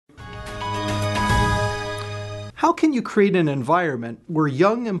How can you create an environment where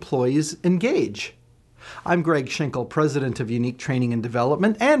young employees engage? I'm Greg Schinkel, President of Unique Training and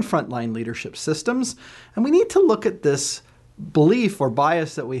Development and Frontline Leadership Systems, and we need to look at this belief or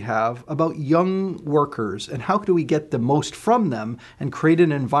bias that we have about young workers and how do we get the most from them and create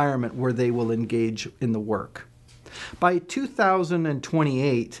an environment where they will engage in the work. By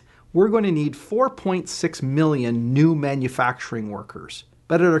 2028, we're going to need 4.6 million new manufacturing workers.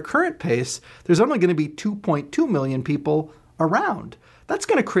 But at our current pace, there's only going to be 2.2 million people around. That's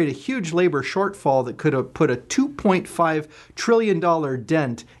going to create a huge labor shortfall that could have put a $2.5 trillion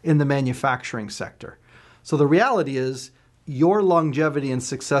dent in the manufacturing sector. So the reality is, your longevity and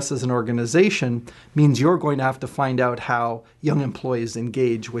success as an organization means you're going to have to find out how young employees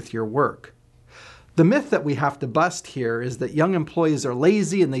engage with your work. The myth that we have to bust here is that young employees are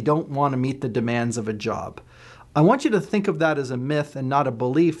lazy and they don't want to meet the demands of a job. I want you to think of that as a myth and not a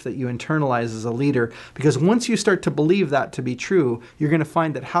belief that you internalize as a leader, because once you start to believe that to be true, you're going to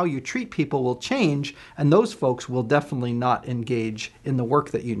find that how you treat people will change, and those folks will definitely not engage in the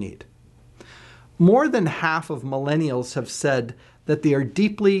work that you need. More than half of millennials have said that they are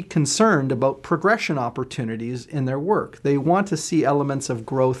deeply concerned about progression opportunities in their work. They want to see elements of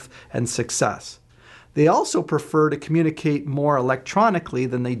growth and success. They also prefer to communicate more electronically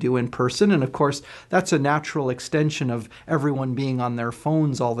than they do in person. And of course, that's a natural extension of everyone being on their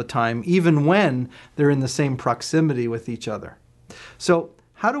phones all the time, even when they're in the same proximity with each other. So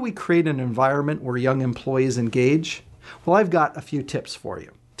how do we create an environment where young employees engage? Well, I've got a few tips for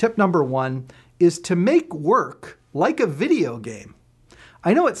you. Tip number one is to make work like a video game.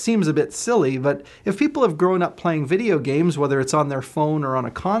 I know it seems a bit silly, but if people have grown up playing video games, whether it's on their phone or on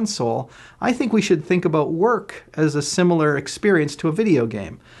a console, I think we should think about work as a similar experience to a video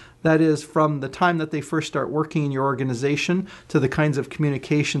game. That is, from the time that they first start working in your organization to the kinds of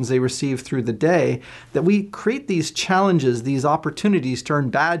communications they receive through the day, that we create these challenges, these opportunities to earn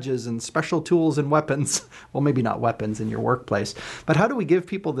badges and special tools and weapons. Well, maybe not weapons in your workplace, but how do we give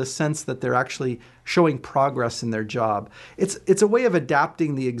people this sense that they're actually showing progress in their job? It's a way of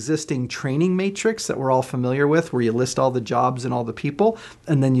adapting the existing training matrix that we're all familiar with, where you list all the jobs and all the people,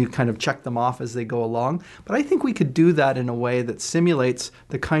 and then you kind of check them off as they go along. But I think we could do that in a way that simulates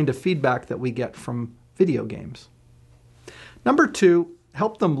the kind of feedback that we get from video games. Number two,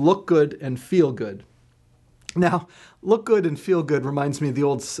 help them look good and feel good. Now, look good and feel good reminds me of the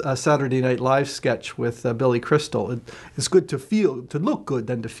old Saturday Night Live sketch with Billy Crystal. It's good to look good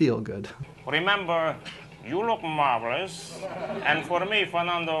than to feel good. Remember, you look marvelous, and for me,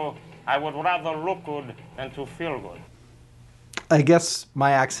 Fernando, I would rather look good than to feel good. I guess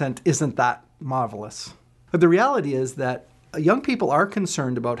my accent isn't that marvelous. But the reality is that young people are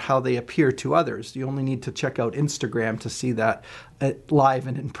concerned about how they appear to others. You only need to check out Instagram to see that live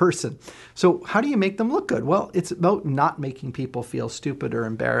and in person. So how do you make them look good? Well, it's about not making people feel stupid or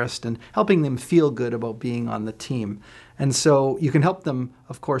embarrassed and helping them feel good about being on the team. And so you can help them,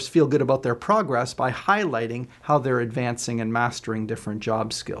 of course, feel good about their progress by highlighting how they're advancing and mastering different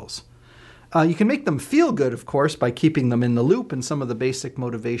job skills. You can make them feel good, of course, by keeping them in the loop and some of the basic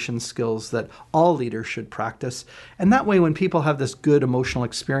motivation skills that all leaders should practice. And that way, when people have this good emotional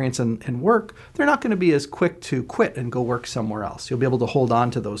experience in work, they're not going to be as quick to quit and go work somewhere else. You'll be able to hold on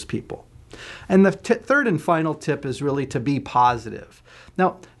to those people. And the third and final tip is really to be positive.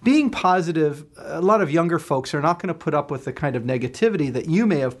 Now, being positive, a lot of younger folks are not going to put up with the kind of negativity that you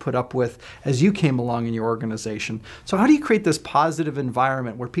may have put up with as you came along in your organization. So how do you create this positive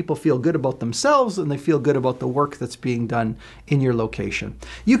environment where people feel good about themselves and they feel good about the work that's being done in your location?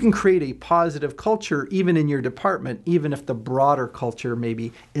 You can create a positive culture even in your department, even if the broader culture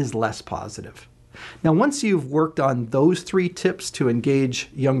maybe is less positive. Now, once you've worked on those three tips to engage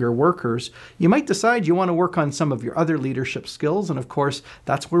younger workers, you might decide you want to work on some of your other leadership skills. And of course,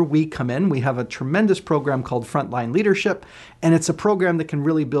 that's where we come in. We have a tremendous program called Frontline Leadership, and it's a program that can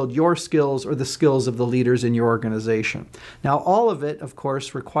really build your skills or the skills of the leaders in your organization. Now, all of it, of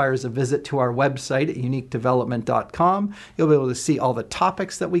course, requires a visit to our website at uniquedevelopment.com. You'll be able to see all the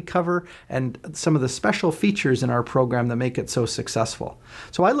topics that we cover and some of the special features in our program that make it so successful.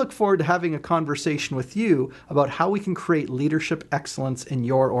 So I look forward to having a conversation with you about how we can create leadership excellence in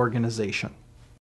your organization.